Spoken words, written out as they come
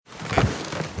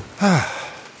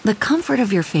The comfort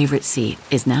of your favorite seat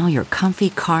is now your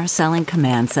comfy car selling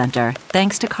command center,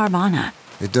 thanks to Carvana.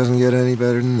 It doesn't get any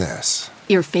better than this.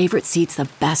 Your favorite seat's the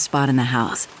best spot in the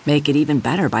house. Make it even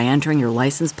better by entering your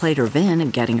license plate or VIN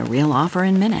and getting a real offer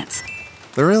in minutes.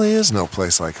 There really is no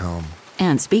place like home.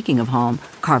 And speaking of home,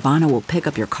 Carvana will pick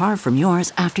up your car from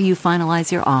yours after you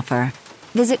finalize your offer.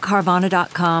 Visit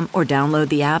Carvana.com or download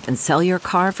the app and sell your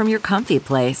car from your comfy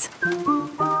place.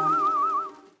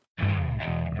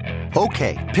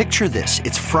 Okay, picture this.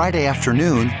 It's Friday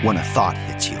afternoon when a thought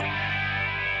hits you.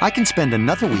 I can spend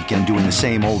another weekend doing the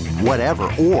same old whatever,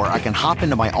 or I can hop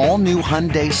into my all-new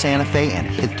Hyundai Santa Fe and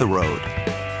hit the road.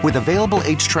 With available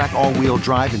H-Track all-wheel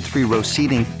drive and 3-row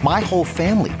seating, my whole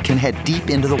family can head deep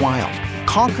into the wild.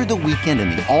 Conquer the weekend in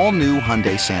the all-new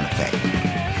Hyundai Santa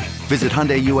Fe. Visit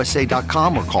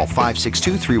HyundaiUSA.com or call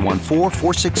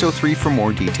 562-314-4603 for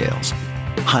more details.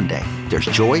 Hyundai, there's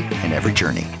joy in every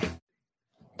journey.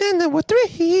 Then there were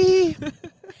 3.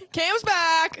 Cam's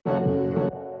back.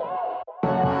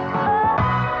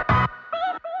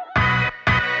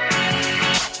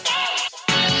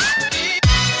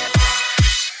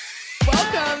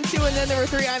 Welcome to And Then There Were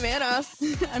 3. I'm Anna.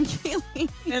 I'm Kaylee.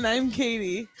 And I'm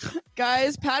Katie.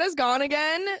 Guys, Pat is gone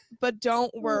again, but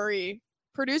don't worry.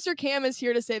 Producer Cam is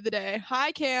here to save the day.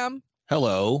 Hi, Cam.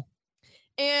 Hello.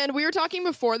 And we were talking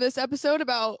before this episode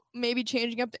about maybe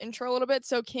changing up the intro a little bit.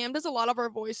 So Cam does a lot of our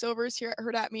voiceovers here at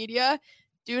Hurrdat Media.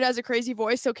 Dude has a crazy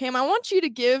voice. So Cam, I want you to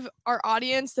give our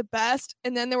audience the best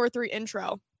And Then There Were 3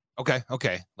 intro.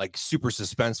 Okay. Like super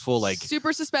suspenseful, like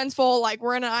super suspenseful, like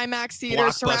we're in an IMAX theater,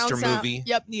 surround blockbuster sound. movie.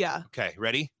 Yep. Yeah. Okay,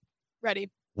 ready?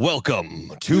 Ready.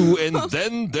 Welcome to And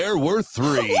Then There Were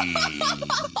 3.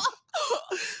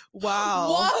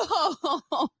 Wow.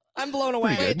 Whoa. I'm blown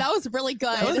away. Wait, that was really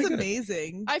good. That was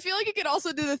amazing. I feel like you could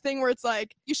also do the thing where it's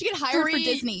like You should get hired for Three-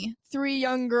 Disney. 3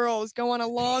 young girls go on a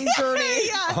long journey.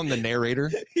 Yeah. I'm the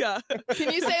narrator. Yeah.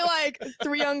 Can you say like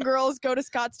 3 young girls go to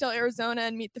Scottsdale, Arizona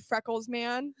and meet the Freckles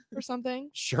man or something?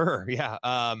 Sure, yeah.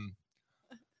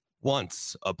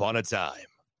 Once upon a time,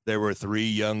 there were 3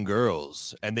 young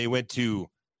girls, and they went to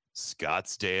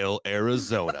Scottsdale,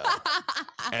 Arizona.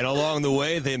 And along the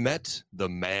way, they met the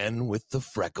man with the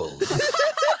freckles.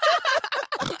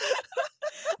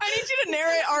 I need you to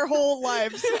narrate our whole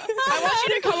lives. I want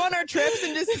you to come on our trips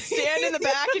and just stand in the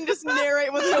back and just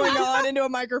narrate what's going on into a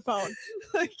microphone.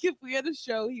 Like if we had a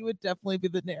show, he would definitely be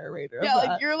the narrator. Yeah, of like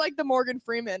that. you're like the Morgan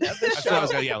Freeman of this That's what I show.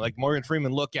 was gonna, yeah, like Morgan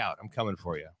Freeman, look out. I'm coming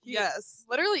for you. Yes.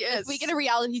 Literally is. If we get a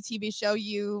reality TV show,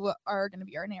 you are going to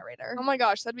be our narrator. Oh my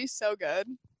gosh, that'd be so good.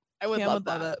 I would Cam love would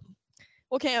love that. it.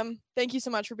 Well, Cam, thank you so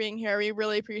much for being here. We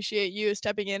really appreciate you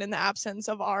stepping in the absence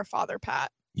of our father, Pat.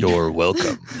 You're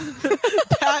welcome.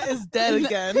 Pat is dead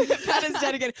again. Pat is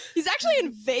dead again. He's actually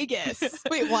in Vegas.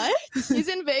 Wait, what? He's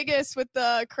in Vegas with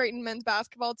the Creighton men's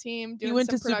basketball team. He Doing went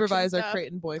to some production supervise our stuff.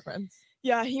 Creighton boyfriends.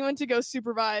 Yeah, he went to go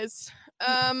supervise.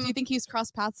 Do you think he's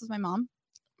crossed paths with my mom?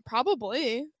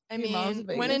 Probably. I Your mom's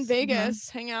mean, in when in Vegas? Vegas,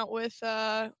 hang out with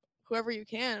whoever you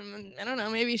can. I don't know.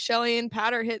 Maybe Shelly and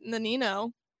Pat are hitting the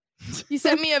Nino. He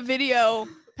sent me a video.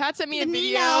 Pat sent me a The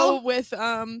video Nino. with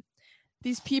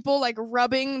these people like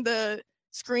rubbing the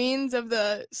screens of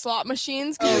the slot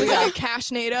machines because Oh, it was yeah. like a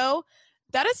cashnado.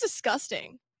 That is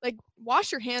disgusting. Like,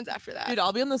 wash your hands after that. Dude,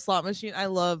 I'll be on the slot machine. I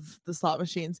love the slot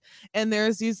machines. And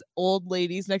there's these old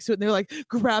ladies next to it, and they're like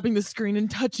grabbing the screen and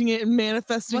touching it and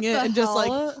manifesting What it the and just like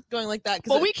hell? going like that. 'cause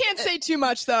well, it- we can't say too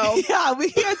much though. Yeah, we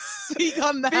can't speak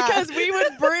on that. Because we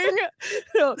would bring.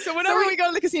 No, So whenever we go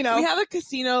to the casino, we have a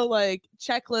casino like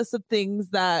checklist of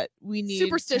things that we need to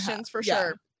superstitions for yeah.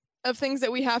 sure of things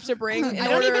that we have to bring. I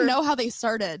don't even know how they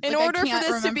started. In Like, I order for can't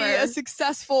this to be a remember.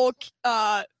 successful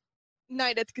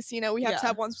night at the casino, we have to Yeah.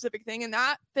 have one specific thing, and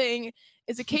that thing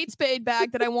is a Kate Spade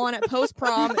bag that I won at post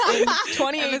prom in And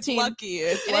 2018. it's lucky.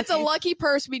 It's a lucky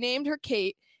purse. We named her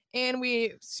Kate, and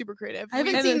we super creative. I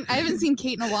haven't And seen then- I haven't seen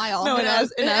Kate in a while. No, and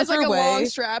and it as has like we're a long away-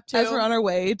 strap too. as we're on our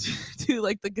way to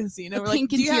like the casino, the we're like, pink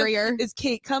 "Do you have- interior. is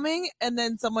Kate coming?" And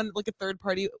then someone like a third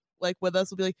party like with us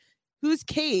will be like, "Who's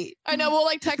Kate?" I know we'll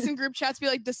like text in group chats, be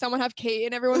like, "Does someone have Kate?"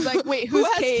 And everyone's like, "Wait, Who who's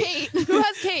has Kate? Kate? Who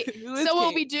has Kate?" Who is So what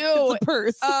Kate? we do It's a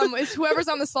purse. is whoever's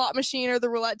on the slot machine or the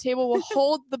roulette table will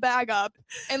hold the bag up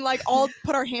and like all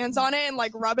put our hands on it and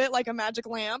like rub it like a magic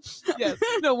lamp. Yes.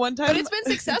 No, one time. But it's been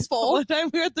successful. One time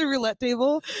we were at the roulette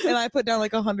table and I put down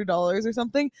like $100 or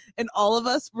something, and all of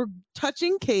us were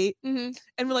touching Kate Mhm.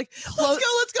 and we're like,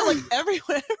 let's go. Like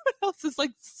everyone else is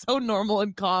like so normal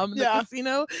and calm in the Yeah.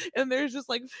 casino, and there's just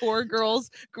like 4 girls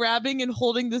grabbing and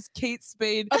holding this Kate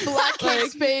Spade. A black Kate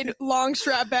Like- Spade long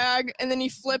strap bag, and then you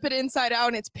flip it inside out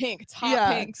and it's pink. It's hot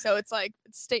Yeah. pink. So it's like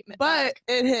it's a statement. But bag.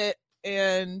 it hit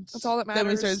and That's all that then we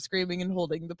matters. started screaming and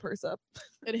holding the purse up.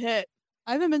 It hit.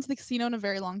 I haven't been to the casino in a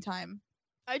very long time.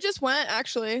 I just went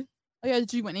actually. Oh yeah,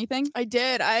 did you win anything? I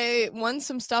did. I won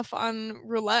some stuff on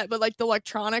roulette, but like the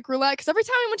electronic roulette. Because every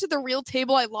time I went to the real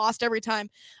table, I lost every time.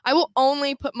 I will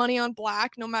only put money on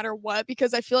black no matter what,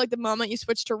 because I feel like the moment you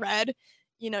switch to red,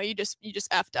 you just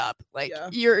effed up. Like Yeah.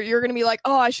 you're gonna be like,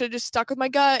 oh, I should have just stuck with my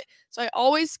gut. So I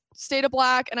always stayed at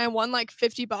black, and I won like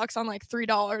 $50 on like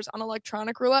 $3 on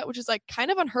electronic roulette, which is like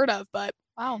kind of unheard of, but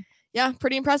Wow. yeah,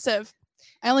 pretty impressive.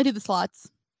 I only do the slots.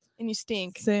 And you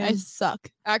stink. Same. I suck.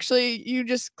 Actually, you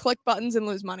just click buttons and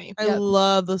lose money. I Yep.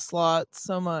 love the slots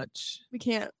so much. We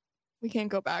can't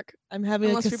go back. I'm having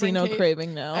Unless a we bring casino Kate.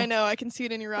 craving now. I know, I can see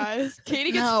it in your eyes.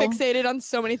 Katie gets No. fixated on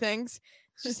so many things.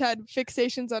 She's had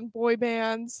fixations on boy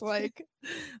bands like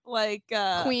Like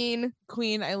Queen.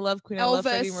 Queen. I love Queen. I love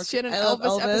Freddie Elvis. Mercury. She had an I love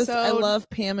Elvis Elvis. I episode. love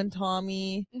Pam and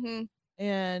Tommy. hmm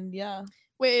And yeah.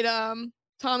 Wait,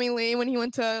 Tommy Lee when he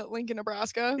went to Lincoln,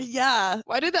 Nebraska. Yeah.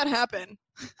 Why did that happen?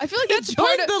 I feel like He that's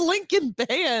part joined of the Lincoln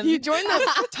band. he joined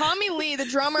the Tommy Lee, the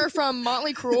drummer from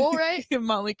Motley Crue, right?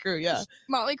 Motley Crue, yeah.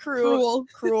 Motley Crue.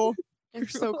 Cruel. They're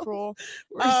so Cruel.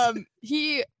 cruel.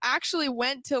 He actually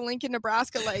went to Lincoln,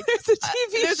 Nebraska. Like There's a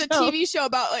TV there's show. a TV show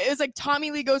about like it was like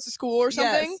Tommy Lee goes to school or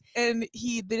something. Yes. And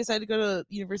they decided to go to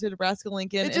University of Nebraska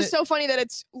Lincoln. It's and just so funny that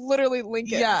it's literally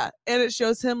Lincoln. Yeah, and it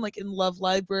shows him like in Love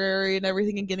Library and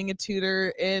everything, and getting a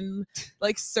tutor in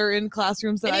like certain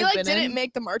classrooms that And he I've like been didn't in.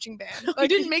 make the marching band. He Like,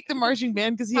 didn't make the marching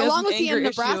band because he How has long an was he in anger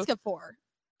issue. Nebraska for?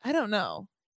 I don't know,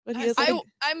 but he has like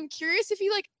I'm curious if he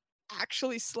like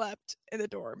actually slept in the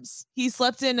dorms. he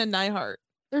slept in a Nyhart.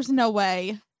 There's no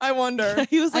way. I wonder.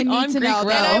 He was I like need on to Greek know Row.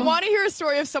 that. And I want to hear a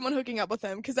story of someone hooking up with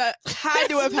him because that had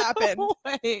to have happened. No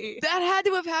way. That had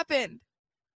to have happened.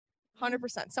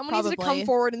 100%. Someone needs to Probably. come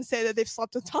forward and say that they've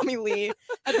slept with Tommy Lee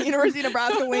at the University of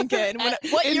Nebraska Lincoln.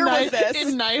 What In year was this?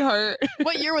 In Nyhart.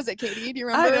 What year was it, Katie? Do you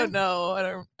remember? I don't know. I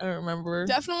don't remember.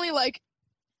 Definitely like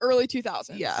early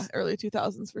 2000s. Yeah, early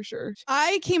 2000s for sure.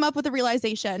 I came up with a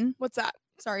realization. What's that?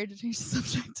 Sorry to change the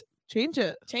subject. Change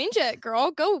it. Change it, girl.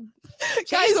 Go Guys,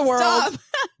 change the world. stop.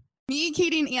 Me,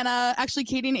 Katie, and Anna,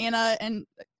 Katie and Anna and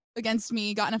against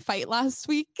me got in a fight last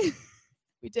week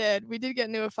We did get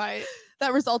into a fight.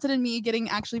 that resulted in me getting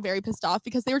actually very pissed off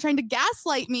because they were trying to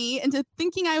gaslight me into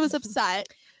thinking I was upset.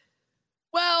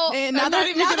 Well, And now I'm not they're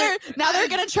even gonna- now they're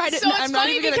gonna try to. so no, it's I'm not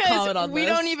funny even gonna because comment on we this.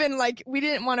 don't even like we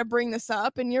didn't want to bring this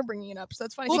up, and you're bringing it up, so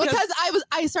it's funny. well, because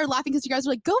I started laughing because you guys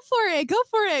were like, go for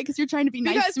it, because you're trying to be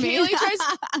nice Because to me.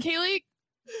 Kaylee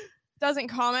doesn't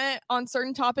comment on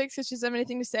certain topics because she doesn't have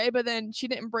anything to say, but then she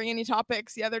didn't bring any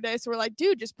topics the other day, so we're like,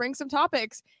 dude, just bring some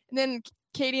topics. And then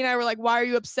Katie and I were like, why are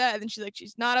you upset? And she's like,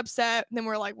 she's not upset. And then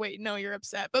we're like, wait, no, you're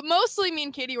upset. But mostly me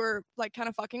and Katie were like kind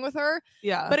of fucking with her.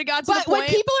 Yeah. But it got to But the when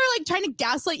point. people are like trying to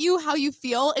gaslight you how you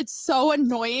feel, it's so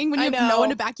annoying when you I have no one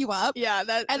know. to back you up. Yeah,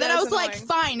 that. And then that I is was like, annoying.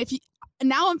 fine, if you.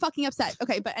 Now I'm fucking upset.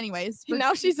 Okay, but anyways.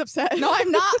 Now she's upset. No,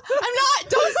 I'm not. I'm not.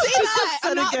 Don't say She's that.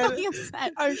 I'm upset not again. fucking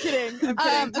upset. I'm kidding. I'm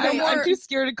kidding. okay, No I'm more- too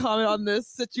scared to comment on this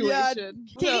situation.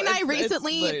 Katie and I it's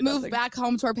recently literally moved nothing. back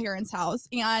home to our parents' house.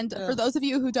 And Yeah. for those of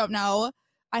you who don't know,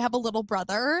 I have a little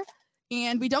brother.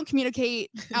 And we don't communicate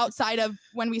outside of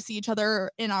when we see each other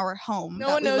in our home. No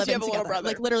that one we knows live you in have a little together. brother.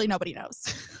 Like literally nobody knows.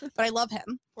 But I love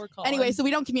him. Poor Colin. Anyway, so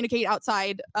we don't communicate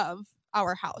outside of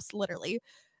our house, literally.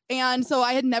 And so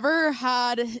I had never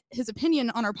had his opinion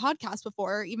on our podcast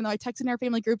before, even though I texted in our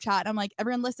family group chat. I'm like,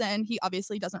 everyone listen. He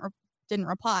obviously didn't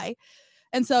reply.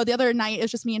 And so the other night it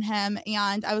was just me and him.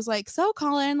 And I was like, so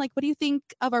Colin, like, what do you think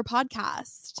of our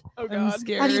podcast? Oh I'm god.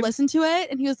 scared. Have you listened to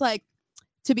it? And he was like,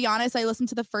 to be honest, I listened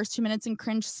to the first 2 minutes and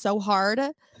cringed so hard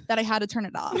that I had to turn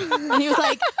it off. And he was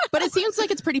like, but it seems like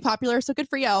it's pretty popular, so good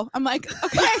for you. I'm like,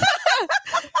 okay,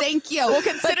 thank you. Well,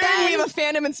 But considering we have a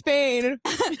fandom in Spain.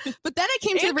 But then I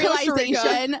came to the And Costa Rica.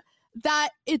 realization that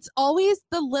it's always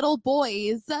the little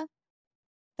boys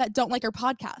that don't like our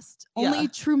podcast. Only Yeah.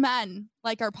 true men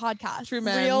like our podcast. True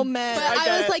men. Real men. But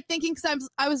I was like thinking, because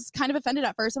I was kind of offended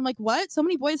at first. I'm like, what? So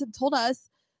many boys have told us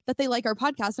that they like our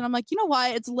podcast. And I'm like, you know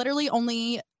what? It's literally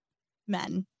only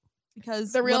men.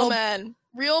 Because the real little- men.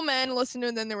 Real men listened to it,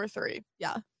 and then there were 3.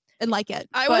 and like it.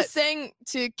 I But was saying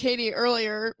to Katie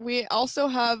earlier, we also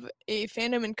have a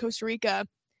fandom in Costa Rica.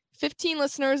 15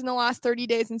 listeners in the last 30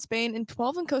 days in Spain and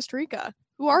 12 in Costa Rica.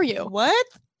 Who are you? What?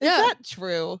 Yeah. Is that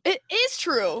true? It is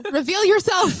true. reveal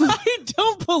yourself. I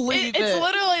don't believe It's it.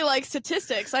 literally like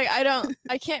statistics.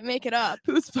 I can't make it up.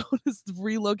 Whose phone is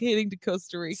relocating to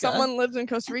Costa Rica? Someone lives in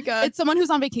Costa Rica. It's someone who's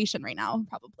on vacation right now,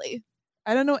 probably.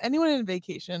 I don't know anyone in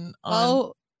vacation.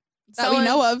 Well, that we Someone-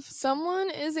 know of. Someone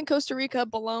is in Costa Rica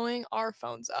blowing our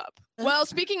phones up. Well,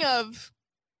 speaking of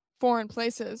foreign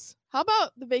places. How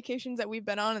about the vacations that we've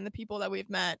been on and the people that we've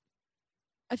met?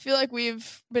 I feel like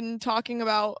we've been talking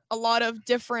about a lot of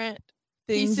different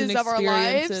Things and pieces of our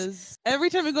lives. experiences. Every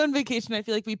time we go on vacation, I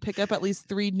feel like we pick up at least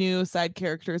 3 new side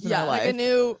characters in our life.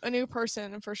 like a new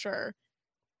person for sure.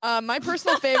 My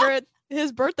personal favorite,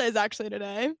 his birthday is actually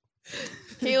today.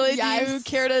 Kaylee, do you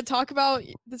care to talk about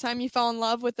the time you fell in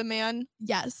love with the man?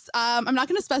 Yes. I'm not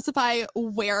going to specify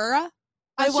where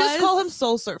Let's just call him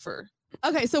Soul Surfer.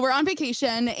 Okay, so we're on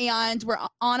vacation and we're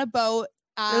on a boat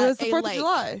at It was the a 4th lake. of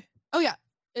July. Oh yeah,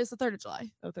 it's the 3rd of July.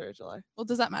 Oh, 3rd of July. Well,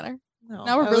 does that matter? No.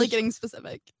 Now we're I really was- getting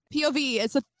specific. POV,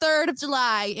 it's the 3rd of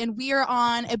July and we are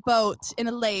on a boat in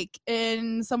a lake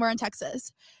in somewhere in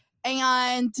Texas.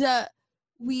 And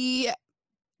we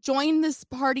joined this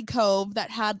party cove that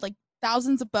had like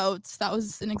thousands of boats. That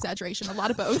was an exaggeration. A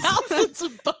lot of boats. Thousands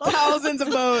of boats. Thousands of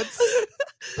boats.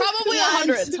 Probably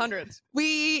And hundreds.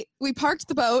 We parked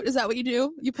the boat. Is that what you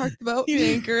do? You park the boat? You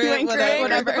anchor You it, anchor whatever.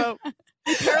 Whatever. The boat.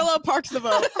 We parallel parked the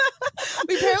boat.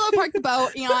 We parallel parked the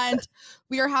boat and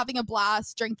we are having a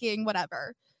blast, drinking,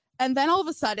 whatever. And then all of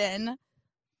a sudden,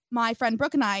 my friend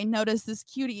Brooke and I notice this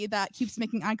cutie that keeps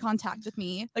making eye contact with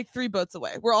me. Like 3 boats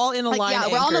away. We're all in a line. Yeah,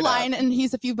 we're on the anchored up. line and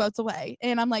he's a few boats away.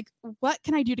 And I'm like, what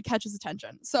can I do to catch his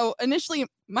attention? So initially,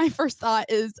 my first thought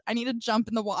is I need to jump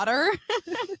in the water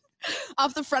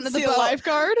off the front of the See a boat.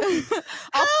 lifeguard?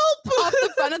 off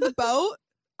the front of the boat,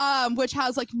 which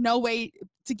has like no way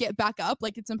to get back up.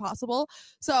 Like it's impossible.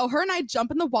 So her and I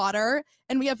jump in the water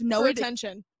and we have no For way to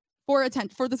attention.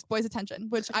 for this boy's attention,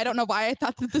 which I don't know why I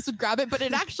thought that this would grab it, but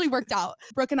it actually worked out.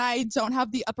 Brooke and I don't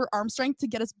have the upper arm strength to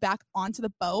get us back onto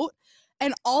the boat.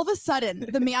 And all of a sudden,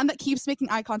 the man that keeps making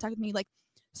eye contact with me, like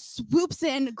swoops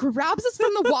in, grabs us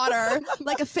from the water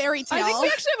like a fairy tale. I think we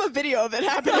actually have a video of it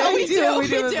happening. Yeah, we do. We we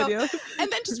do have a do. video.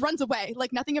 And then just runs away.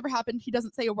 Like nothing ever happened. He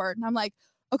doesn't say a word. And I'm like,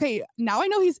 okay, now I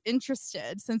know he's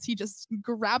interested since he just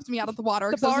grabbed me out of the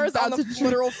water. The 'cause I was bar is on about the to drink.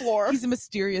 literal floor. He's a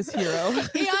mysterious hero.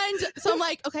 And so I'm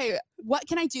like, okay, what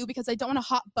can I do? Because I don't want to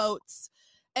hop boats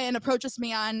and approach this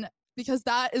man because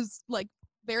that is like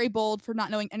very bold for not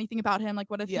knowing anything about him. Like,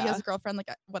 what if he Yeah. has a girlfriend? Like,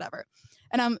 whatever.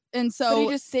 And But he so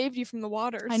just saved you from the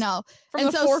waters. I know. From And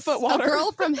the so 4-foot water. A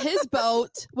girl from his boat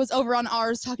was over on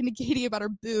ours talking to Katie about her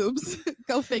boobs.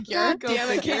 Go figure. God damn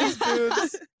it, Katie's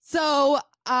boobs. So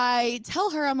I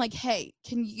tell her, I'm like, hey,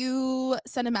 can you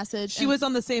send a message? She And- was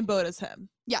on the same boat as him.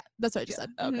 yeah, that's what I just said.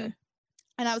 Okay.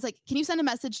 And I was like, can you send a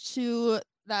message to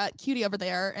that cutie over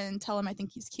there and tell him I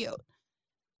think he's cute?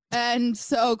 And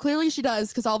so clearly she does,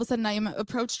 because all of a sudden I am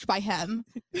approached by him,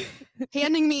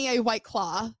 handing me a White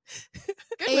Claw.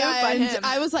 Good move by And him.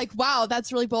 I was like, wow,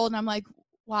 that's really bold. And I'm like,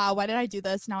 wow, why did I do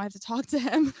this? Now I have to talk to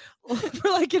him. For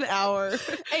like an hour.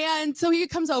 And so he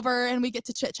comes over and we get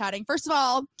to chit chatting. First of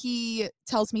all, he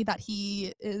tells me that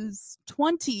he is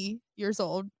 20 years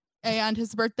old and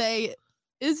his birthday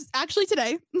is actually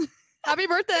today. Happy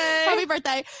birthday. Happy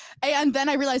birthday. And then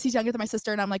I realized he's younger than my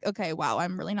sister. And I'm like, okay, wow,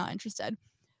 I'm really not interested.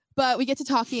 But we get to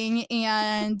talking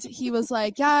and he was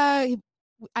like, yeah,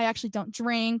 I actually don't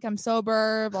drink. I'm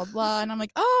sober, blah, blah. And I'm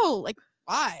like, oh, like,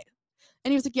 why?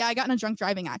 And he was like, yeah, I got in a drunk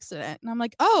driving accident. And I'm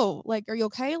like, oh, like, are you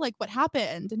okay? Like, what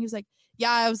happened? And he was like,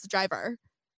 yeah, I was the driver.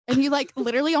 And he like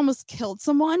literally almost killed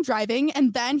someone driving.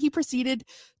 And then he proceeded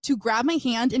to grab my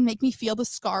hand and make me feel the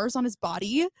scars on his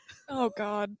body Oh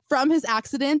God. from his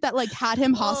accident that like had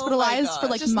him Oh my hospitalized for gosh.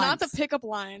 like Just months. not the pickup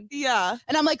line. Yeah.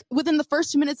 And I'm like, within the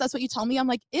first 2 minutes, that's what you tell me. I'm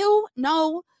like, ew,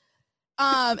 no.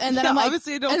 And then Yeah, I'm like,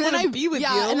 obviously I don't and then want I to be with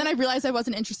yeah, you. and then I realized I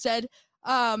wasn't interested.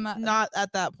 Not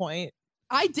at that point.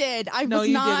 I did. I No, was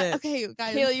you not. didn't. Okay,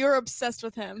 guys. Kayla, you were obsessed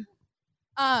with him.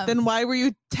 Then why were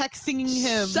you texting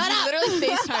him? Shut You up. literally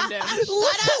FaceTimed him.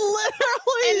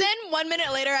 Literally. And then 1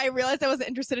 minute later, I realized I wasn't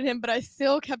interested in him, but I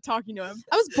still kept talking to him.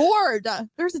 I was bored.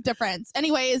 There's a difference.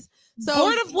 Anyways, so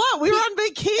Bored of what? We were on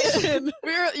vacation.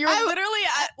 You were literally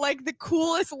at like the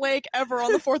coolest lake ever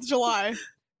on the 4th of July.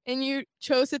 And you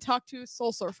chose to talk to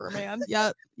Soul Surfer, man.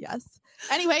 Yep. Yes.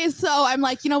 Anyways, so I'm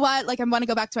like, you know what? Like, I'm going to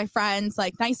go back to my friends.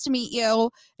 Like, nice to meet you.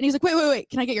 And he's like, wait.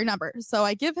 Can I get your number? So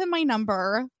I give him my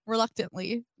number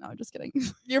reluctantly. No, I'm just kidding.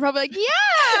 You're probably like,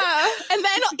 yeah. And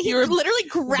then he You were literally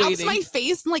grabs waiting. my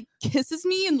face and like kisses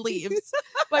me and leaves.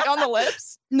 Like on the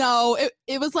lips. No,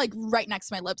 it was like right next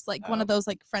to my lips, like one Oh. of those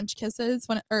like French kisses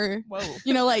when, or Whoa.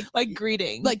 you know, like Like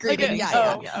greeting. Like greeting, yeah,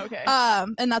 Oh, okay.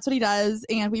 and that's what he does.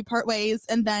 And we part ways,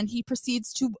 and then he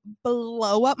proceeds to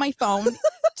blow up my phone.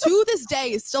 To this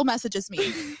day, still messages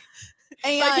me.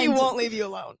 And Like he won't leave you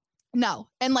alone. no,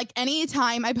 and like any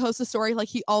time I post a story, like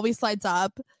he always slides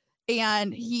up.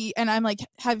 And I'm like,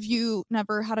 have you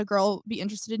never had a girl be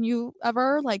interested in you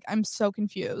ever? Like, I'm so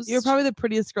confused. You're probably the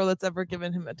prettiest girl that's ever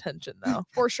given him attention, though.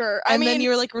 For sure. And then you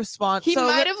were like, response. He so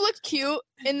might have looked cute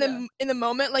in the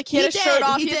moment. Like he had a shirt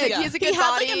off. He has a good had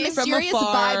body. like a From mysterious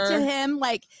afar. vibe to him.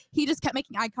 Like he just kept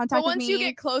making eye contact But with once me. you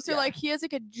get closer, Yeah. like he has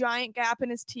like a giant gap in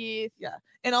his teeth.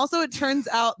 And also, it turns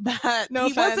out that No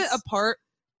he wasn't offense. a part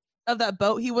of that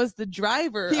boat. He was the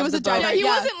driver. He of was the the driver, boat. Yeah, he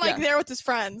Yeah. wasn't like there with his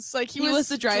friends. Like he was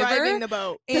the driver, driving the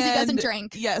boat. because he doesn't And-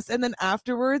 drink. Yes, and then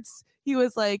afterwards, he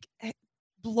was like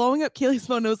blowing up Kaylee's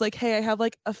phone. It was like, "Hey, I have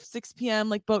like a 6 p.m.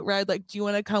 like boat ride. Like, do you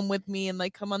want to come with me and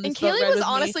like come on this And boat Kaylee ride was with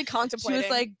me?" honestly She contemplating. was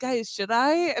like, "Guys, should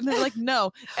I?" And they're like,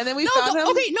 "No." And then we No, found him.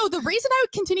 the reason I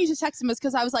would continue to text him is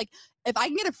because I was like, if I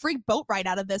can get a free boat ride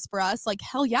out of this for us, like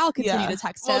hell yeah, I'll continue Yeah. to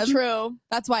text well, him. true.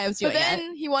 That's why I was But doing it.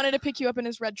 then he wanted to pick you up in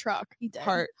his red truck. He did.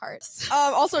 Hearts.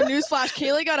 Also, newsflash: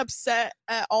 Kaylee got upset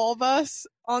at all of us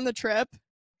on the trip,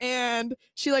 and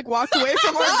she like walked away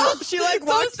from our group. She like So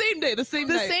walked the same day, the same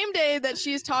the night. same day that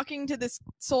she's talking to this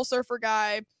soul surfer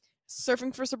guy,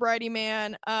 surfing for sobriety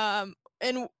man.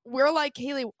 And we're like,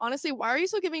 Kaylee, honestly, why are you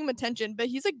still giving him attention? But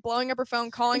he's like blowing up her phone,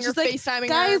 calling And her, she's like, FaceTiming her.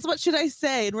 "Guys, what should I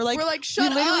say?" And we're like, Shut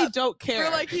 "We literally up. don't care." We're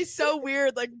like, he's so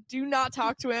weird. Like, do not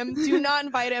talk to him. Do not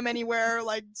invite him anywhere.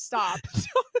 Like, stop.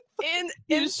 and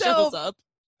he and just so shows up.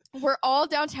 we're all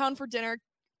downtown for dinner.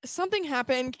 Something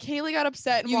happened. Kaylee got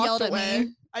upset and You walked yelled at away.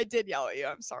 me. I did yell at you.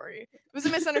 I'm sorry. It was a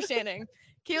misunderstanding.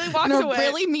 Kaylee walks in a away.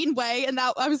 really mean way, and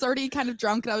that I was already kind of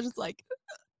drunk, and I was just like,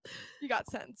 You got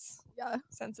sense. yeah.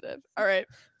 Sensitive. All right.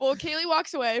 Well, Kaylee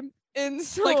walks away. And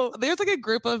so Like, there's like a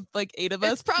group of like 8 of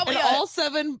us, it's probably and all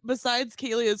 7 besides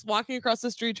Kaylee is walking across the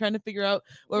street trying to figure out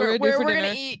what we're gonna do for we're dinner.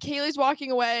 gonna eat. Kaylee's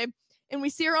walking away, and we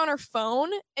see her on her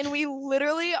phone, and we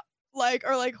literally like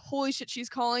are like, holy shit, she's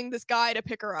calling this guy to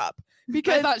pick her up I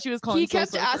because thought she was calling. he Soul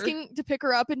kept Surfer. asking to pick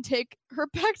her up and take her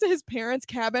back to his parents'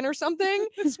 cabin or something.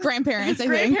 His grandparents, I His think.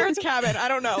 grandparents' cabin. I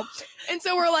don't know. And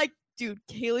so we're like, dude,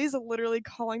 Kaylee's literally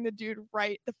calling the dude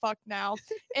right the fuck now.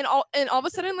 And all of a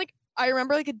sudden, like, I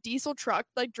remember like a diesel truck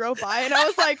like drove by, and I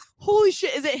was like, holy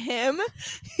shit, is it him?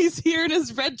 He's here in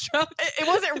his red truck. It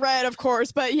wasn't red, of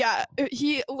course, but yeah,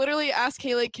 he literally asked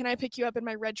Kaylee, "Can I pick you up in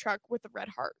my red truck with a red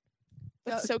heart?"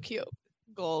 That's so cute.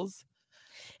 Goals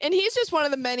And he's just one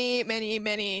of the many, many,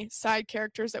 many side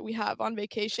characters that we have on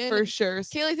vacation. for sure.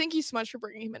 Kaylee, thank you so much for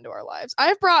bringing him into our lives.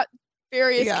 I've brought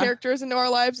various Yeah. characters into our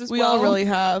lives as We well. all really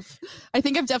have. I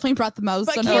think I've definitely brought the most.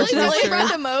 But Kaylee unfortunately. definitely Sure.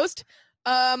 brought the most.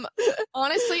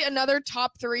 Honestly, another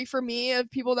top 3 for me of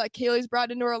people that Kaylee's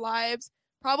brought into our lives.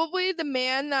 Probably the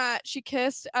man that she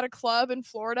kissed at a club in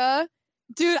Florida.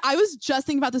 Dude, I was just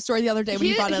thinking about the story the other day when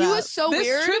you brought it he up. was so This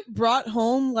weird. trip brought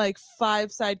home like 5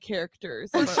 side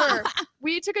characters. For sure.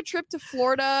 We took a trip to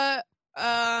Florida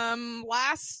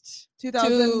last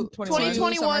 2021.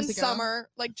 2021 summers ago. summer,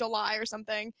 like July or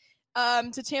something,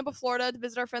 to Tampa, Florida to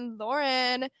visit our friend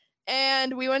Lauren.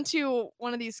 And we went to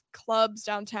one of these clubs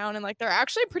downtown, and like they're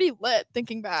actually pretty lit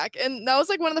thinking back. And that was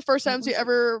like one of the first times we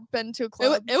ever been to a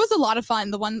club. It was a lot of fun.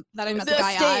 The one that I met the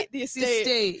guy at. The The estate.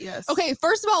 state, yes. Okay,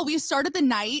 first of all, we started the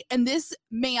night, and this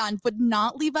man would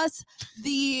not leave us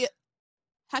the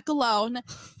heck alone.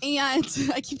 And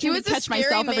I keep He trying was to a catch scary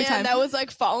myself man every time. that was like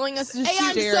following us. Just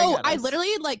And staring so at I us.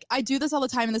 literally like I do this all the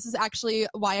time, and this is actually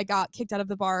why I got kicked out of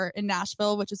the bar in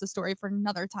Nashville, which is a story for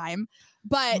another time.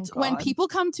 But when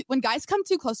God. when guys come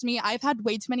too close to me, I've had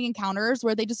way too many encounters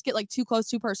where they just get like too close,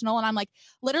 too personal, and I'm like,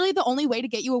 literally the only way to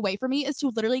get you away from me is to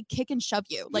literally kick and shove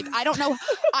you. Like I don't know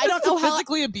To how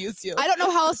physically abuse you. I don't know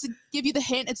how else to give you the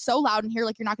hint. It's so loud in here,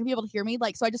 like you're not gonna be able to hear me.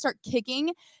 Like so I just start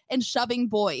kicking and shoving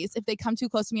boys if they come too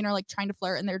close to me and are like trying to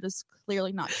flirt and they're just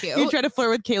clearly not cute. You try to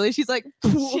flirt with Kaylee, she's like,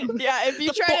 Yeah, if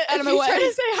you try out to of my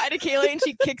way. say hi to Kaylee and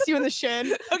she kicks you in the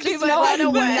shin, okay, just but run I'm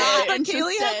away. not But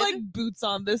Kaylee had interested. like boots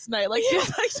on this night. Like she had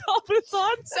like tall boots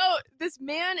on. So this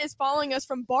man is following us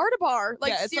from bar to bar.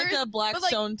 Like yeah, it's like a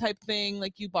Blackstone type thing.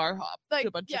 Like you bar hop like to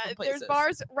a bunch of different places. there's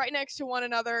bars right next to one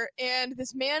another, and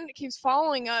this man keeps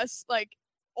following us, like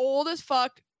old as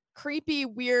fuck, creepy,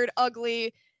 weird,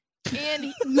 ugly,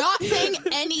 and not saying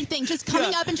anything, just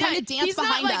coming up and trying to dance he's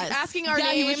behind not like us. asking our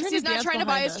Yeah, he was names. trying He's to not dance trying to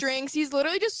buy behind us us. drinks. He's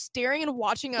literally just staring and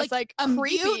watching us like a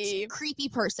creepy. mute, creepy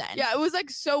person. Yeah, it was like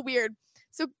so weird.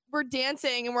 So we're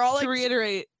dancing and we're all like, to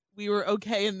reiterate, we were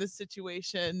okay in this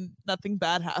situation. Nothing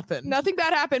bad happened. nothing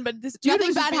bad happened, but this dude Nothing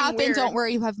was just bad being happened. weird. Don't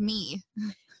worry, you have me.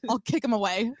 I'll kick him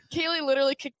away. Kaylee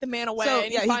literally kicked the man away, So,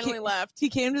 and yeah, he he finally ca- left. He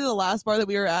came to the last bar that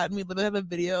we were at, and we literally have a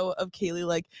video of Kaylee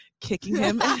like kicking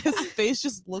him, and his face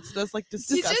just looks at us like He's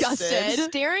disgusted. just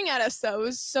staring at us though. It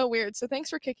was so weird. So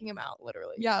thanks for kicking him out,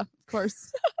 literally. Yeah, of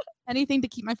course. anything to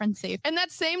keep my friends safe. And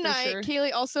that same For night, sure.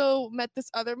 Kaylee also met this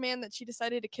other man that she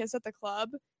decided to kiss at the club.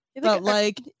 He But a-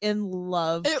 like in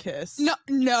love It- kiss.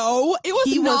 No, it was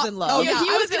He was not. in love. Oh Yeah, yeah, he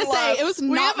I was was gonna in say love. it was We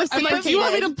not have a- I'm like, do you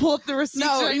want me to reciprocated. pull up the receipts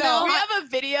No, right no, now? we have a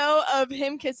video of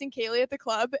him kissing Kaylee at the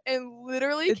club, and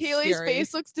literally It's Kaylee's scary.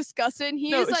 face looks disgusted. And he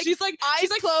No, is like she's like eyes she's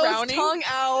like closed, frowning. tongue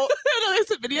out. No,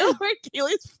 there's a video where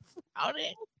Kaylee's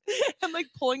frowning and like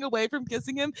pulling away from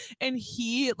kissing him, and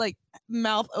he like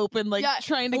mouth open, like Yeah,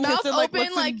 trying to Mouth kiss him, like, open,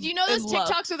 what's like in- you know those in love.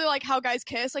 TikToks where they're like how guys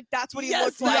kiss, like that's what he Yes,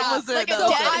 looked that like. was it, Like a that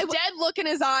was dead, it. dead look in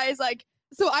his eyes, like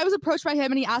So I was approached by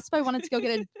him and he asked if I wanted to go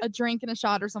get a drink and a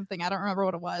shot or something. I don't remember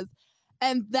what it was.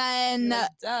 And then You're like,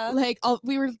 duh. like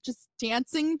we were just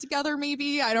dancing together.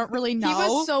 Maybe I don't really know. he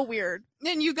was so weird.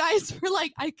 and you guys were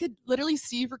like, I could literally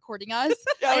see you recording us.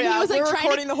 Oh, And he was, like, we're trying to-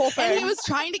 recording the whole thing. And he was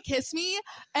trying to kiss me,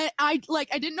 and I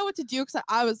didn't know what to do because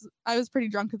I was pretty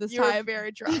drunk at this you were time,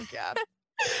 very drunk, yeah.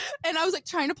 and I was like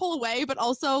trying to pull away, but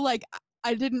also like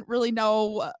I didn't really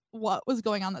know what was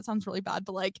going on. That sounds really bad,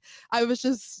 but like I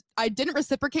didn't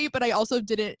reciprocate, but I also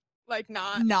didn't Like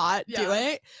not. not do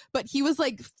yeah. it. But he was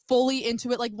like fully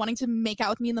into it, like wanting to make out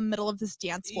with me in the middle of this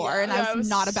dance floor, and Yeah, I it was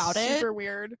not about super it.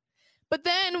 weird. But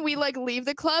then we like leave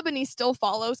the club and he still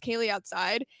follows Kaylee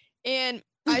outside, and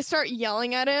I start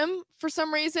yelling at him for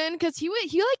some reason because he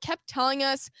like kept telling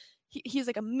us he's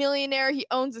like a millionaire, he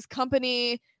owns this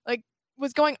company, like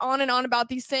was going on and on about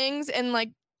these things, and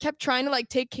like kept trying to like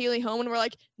take Kaylee home, and we're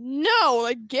like, no,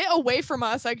 like get away from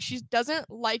us, like she doesn't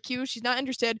like you, she's not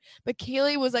interested. But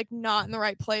Kaylee was like not in the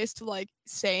right place to like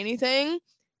say anything.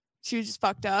 She was just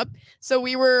fucked up. So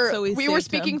we were So we we were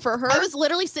saved him. speaking for her. I was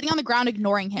literally sitting on the ground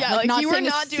ignoring him, Yeah, like not you were saying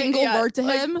not a doing single yeah, word to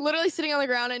like, him. literally sitting on the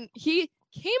ground, and he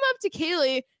came up to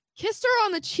Kaylee, kissed her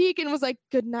on the cheek, and was like,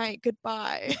 "Good night,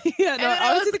 goodbye." Yeah, And no, then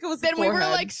I honestly think it was the Then we were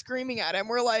forehead. like screaming at him.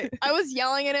 We're like, I was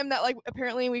yelling at him that like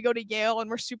apparently we go to Yale and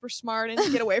we're super smart and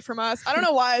to get away from us. I don't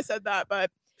know why I said that,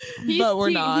 but But we're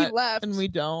he not, left. and we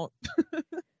don't.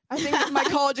 I think that my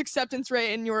college acceptance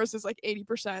rate and yours is like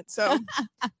 80%. So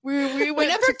we We went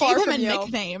never too far gave him a from Yale.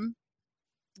 nickname,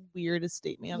 Weirdest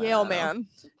statement. I Yale don't know. man.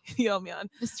 Yale man.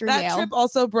 Mr. That Yale. trip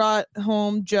also brought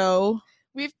home Joe.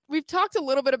 We've talked a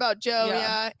little bit about Joe, Yeah.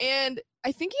 yeah, and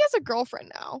I think he has a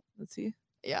girlfriend now. Let's see.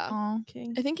 Yeah. Aw.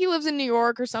 King. I think he lives in New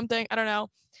York or something. I don't know.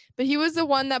 But he was the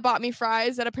one that bought me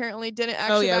fries that apparently didn't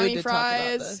actually Oh yeah, buy we me did talk about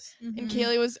fries. this. And Mhm.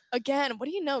 Kaylee was, again, what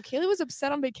do you know? Kaylee was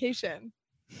upset on vacation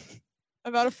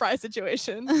about a fry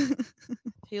situation.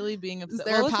 Haley being upset.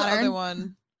 there a What was the other pattern?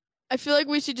 one? I feel like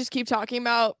we should just keep talking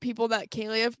about people that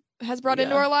Kaylee has brought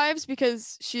into Yeah. our lives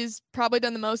because she's probably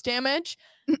done the most damage.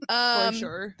 For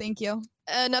sure. Thank you.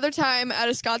 Another time at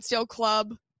a Scottsdale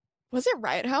club. Was it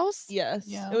Riot House? Yes.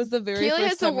 Yeah. It was the very Kaylee first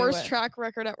has the time we worst went. track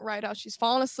record at Riot House. She's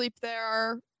fallen asleep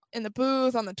there, in the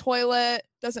booth, on the toilet.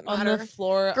 Doesn't on matter. the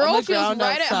floor. Girl on the feels ground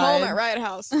right at home at outside. Riot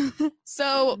House.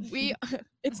 So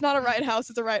it's not a Riot House,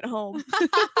 it's a Riot Home.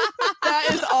 That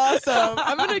is awesome.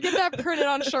 I'm gonna get that printed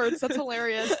on shirts. That's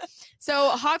hilarious. So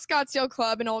Hot Scottsdale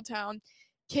Club in Old Town.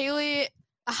 Kaylee,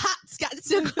 A hot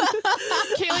Scottsdale.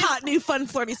 Kaylee's, Hot new fun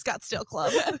flirty Scottsdale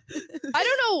club. I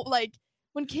don't know, like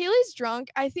when Kaylee's drunk,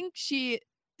 I think she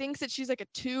thinks that she's like a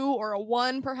 2 or a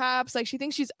 1 perhaps. Like she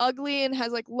thinks she's ugly and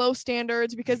has like low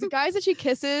standards because the guys that she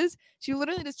kisses, she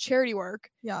literally does charity work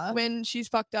Yeah. when she's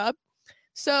fucked up.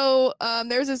 So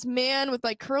there's this man with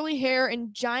like curly hair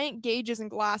and giant gauges and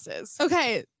glasses.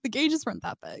 Okay, the gauges weren't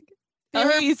that big. They Oh,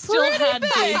 were he still pretty had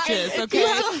big. gauges. If you Okay,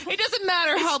 have- it doesn't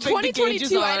matter how It's big the gauges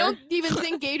 2022. are. I don't even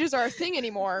think gauges are a thing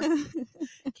anymore.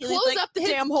 Close up the his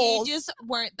damn holes. Gauges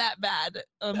weren't that bad.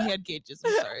 He had gauges.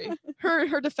 I'm sorry.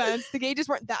 Her defense, the gauges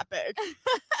weren't that big.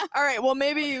 All right, well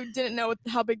maybe you didn't know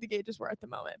how big the gauges were at the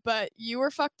moment, but you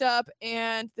were fucked up,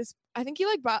 and this I think he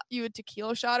like bought you a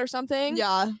tequila shot or something.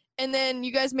 Yeah. And then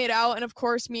you guys made out, and of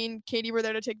course me and Katie were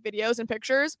there to take videos and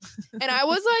pictures, and I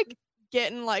was like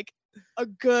getting like a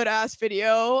good ass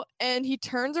video, and he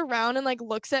turns around and like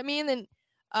looks at me and then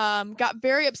got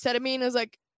very upset at me and was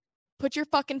like, put your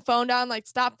fucking phone down, like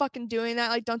stop fucking doing that,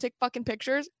 like don't take fucking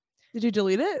pictures. Did you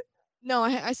delete it? No,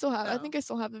 I still have. I Oh. think I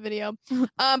still have the video.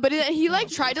 But he like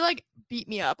tried to like beat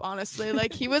me up. Honestly,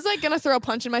 like he was like gonna throw a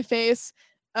punch in my face,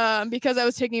 because I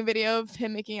was taking a video of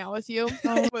him making out with you.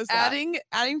 Was that?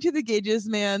 Adding to the gauges,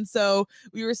 man. So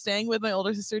we were staying with my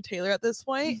older sister Taylor at this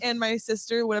point, and my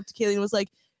sister went up to Kaylee and was like,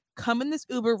 "Come in this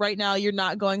Uber right now. You're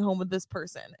not going home with this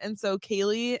person." And so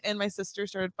Kaylee and my sister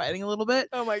started fighting a little bit.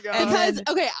 Oh my god! And Because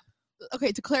then-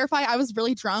 okay, to clarify, I was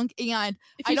really drunk, and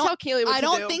if you I don't- tell Kaylee what I to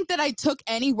don't do, think that I took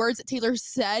any words that Taylor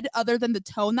said other than the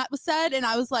tone that was said, and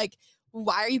I was like,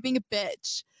 "Why are you being a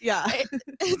bitch?" Yeah.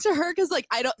 To her, because like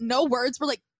no words were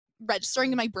like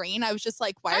registering in my brain. I was just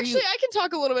like, why are you? Actually, I can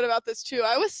talk a little bit about this too.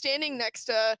 I was standing next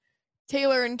to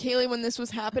Taylor and Kaylee when this was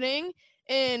happening,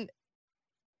 and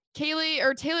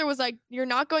Taylor was like, "You're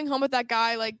not going home with that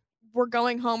guy. Like, we're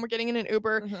going home. We're getting in an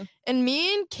Uber." Mhm. And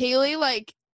me and Kaylee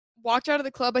like walked out of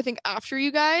the club, I think, after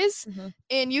you guys, Mhm.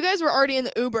 and you guys were already in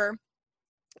the Uber,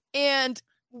 and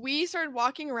we started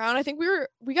walking around. I think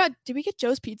did we get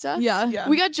Joe's Pizza? Yeah. Yeah.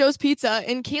 We got Joe's Pizza,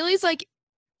 and Kaylee's like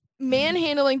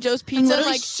manhandling Joe's I'm Pizza,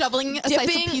 literally like shoveling a slice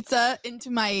dipping- of pizza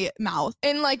into my mouth.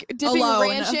 and like dipping Alone.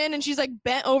 ranch in, and she's like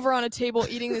bent over on a table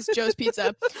eating this Joe's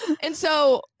Pizza. And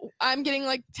so I'm getting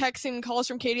like texts and calls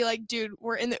from Katie, like, dude,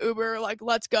 we're in the Uber, like,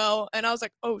 let's go. And I was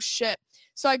like, oh shit.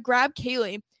 So I grabbed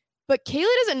Kaylee, but Kaylee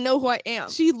doesn't know who I am.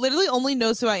 She literally only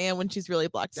knows who I am when she's really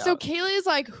blacked So out. Kaylee is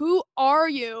like, who are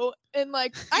you? And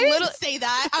like, I didn't say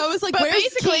that. I was like, but where's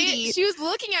basically, Katie? she was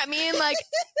looking at me and like,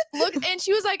 and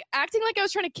she was like acting like I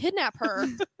was trying to kidnap her.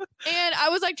 And I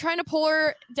was like trying to pull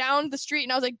her down the street,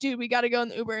 and I was like, dude, we got to go in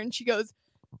the Uber. And she goes,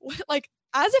 what? Like,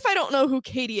 as if I don't know who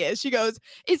Katie is. She goes,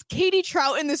 is Katie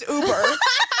Trout in this Uber?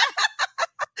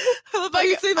 Like,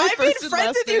 I've been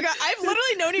friends with you guys. I've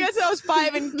literally known you guys since I was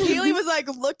 5, and Kaylee was like,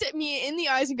 looked at me in the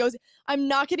eyes and goes, I'm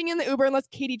not getting in the Uber unless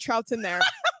Katie Trout's in there.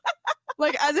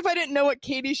 Like, as if I didn't know what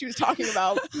Katie she was talking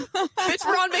about. Bitch,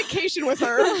 we're on vacation with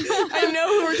her. I know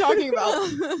who we're talking about.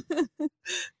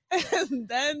 And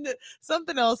then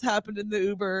something else happened in the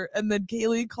Uber, and then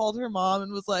Kaylee called her mom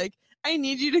and was like, I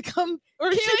need you to come. Or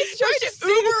Kaylee tried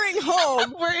Ubering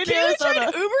home. We're in Kaylee tried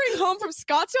Arizona. Ubering home from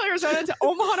Scottsdale, Arizona to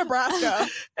Omaha, Nebraska.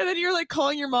 And then you're like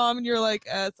calling your mom, and you're like,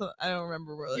 I don't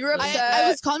remember where. Like, You were really- upset. I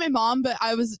was calling my mom, but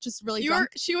I was just really drunk.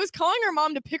 She was calling her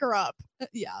mom to pick her up,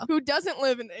 Yeah. who doesn't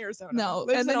live in Arizona. No,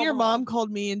 lives And then in your Omaha. mom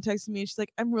called me and texted me, and she's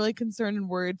like, I'm really concerned and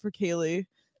worried for Kaylee.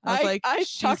 I was like, I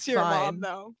she's talked to your mom fine.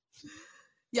 though.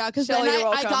 Yeah, because then Shelly, you're I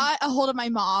welcome. got a hold of my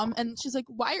mom, and she's like,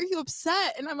 why are you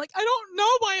upset? And I'm like, I don't know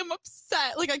why I'm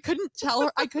upset. Like, I couldn't tell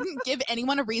her. I couldn't give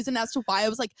anyone a reason as to why I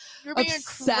was like, You're being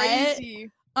upset.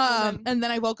 crazy. woman. and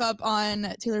then I woke up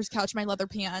on Taylor's couch in my leather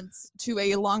pants to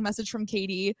a long message from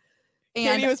Katie.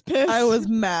 And Katie was pissed. I was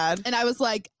mad. and I was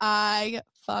like, I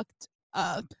fucked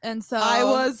up. And so I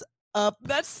was upset.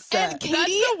 That's Katie-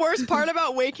 the worst part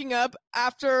about waking up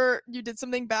after you did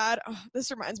something bad. Oh,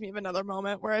 this reminds me of another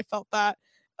moment where I felt that.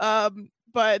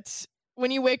 But when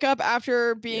you wake up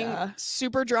after being Yeah.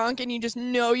 super drunk and you just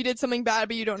know you did something bad,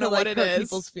 but you don't to, know like, what it hurt is.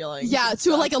 people's feelings. yeah, and to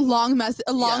stuff. like a long message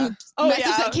Oh, message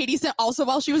yeah. that Katie sent also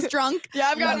while she was drunk. Yeah,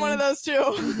 I've gotten one of those too.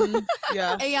 Mhm.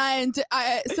 Yeah. And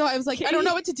so I was like, I don't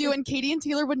know Katie- what to do. And Katie and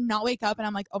Taylor would not wake up. And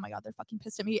I'm like, oh my God, they're fucking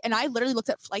pissed at me. And I literally looked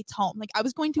at flights home. Like I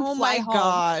was going to Oh fly my home.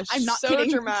 gosh. I'm not So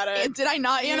kidding. dramatic. Did I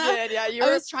not, You Anna? did, yeah. You I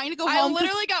were. was trying to go I home. 'cause-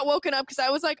 literally got woken up because I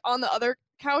was like on the other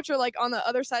couch or like on the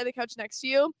other side of the couch next to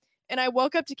you, and I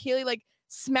woke up to Kaylee like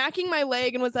smacking my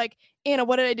leg and was like, Anna,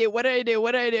 what did I do? What did I do?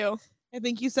 What did I do? I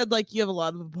think you said like you have a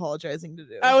lot of apologizing to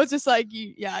do. I was just like,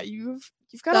 you've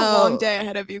got a long So- day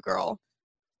ahead of you, girl.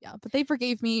 yeah, but they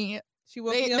forgave me. She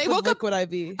woke they- me up they with woke up- liquid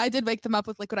IV. I did wake them up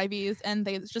with liquid IVs and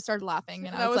they just started laughing.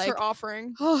 And that I was was like, her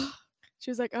offering. oh,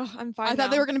 She was like, oh, I'm fine. I thought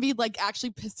they now." were going to be like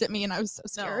actually pissed at me. And I was so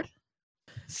scared.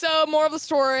 So, more of the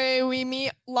story, we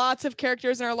meet lots of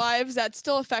characters in our lives that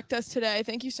still affect us today.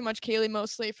 Thank you so much, Kaylee,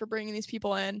 mostly for bringing these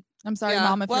people in. I'm sorry, Yeah.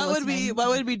 Mom, if what you're would listening. what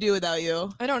would we do without you?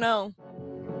 I don't know.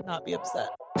 Not be upset.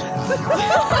 All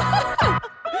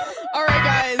right,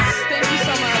 guys. Thank you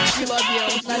so much. We love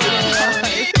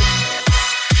you.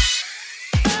 Bye.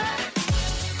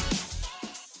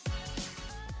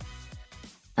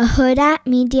 A Huda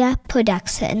Media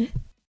Production.